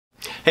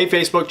Hey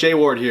Facebook, Jay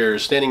Ward here,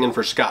 standing in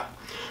for Scott.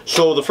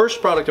 So the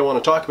first product I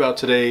want to talk about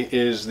today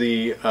is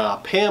the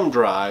PAM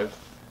drive,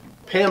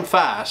 PAM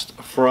Fast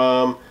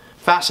from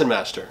Fasten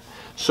Master.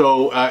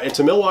 So it's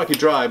a Milwaukee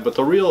drive, but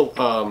the real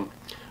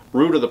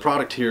root of the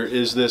product here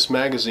is this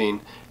magazine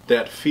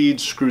that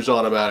feeds screws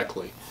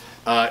automatically.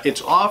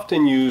 It's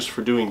often used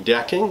for doing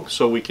decking,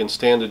 so we can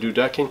stand to do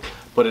decking,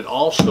 but it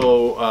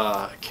also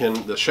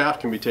the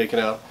shaft can be taken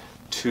out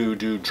to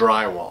do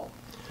drywall.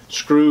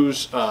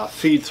 Screws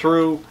feed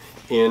through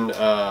in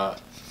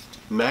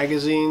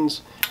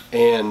magazines,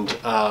 and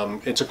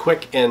it's a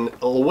quick and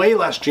way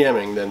less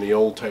jamming than the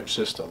old type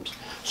systems.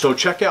 So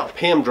check out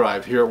PAM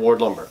Drive here at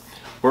Ward Lumber.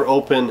 We're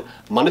open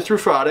Monday through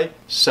Friday,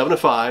 7 to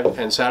 5,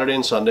 and Saturday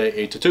and Sunday,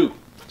 8 to 2.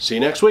 See you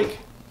next week.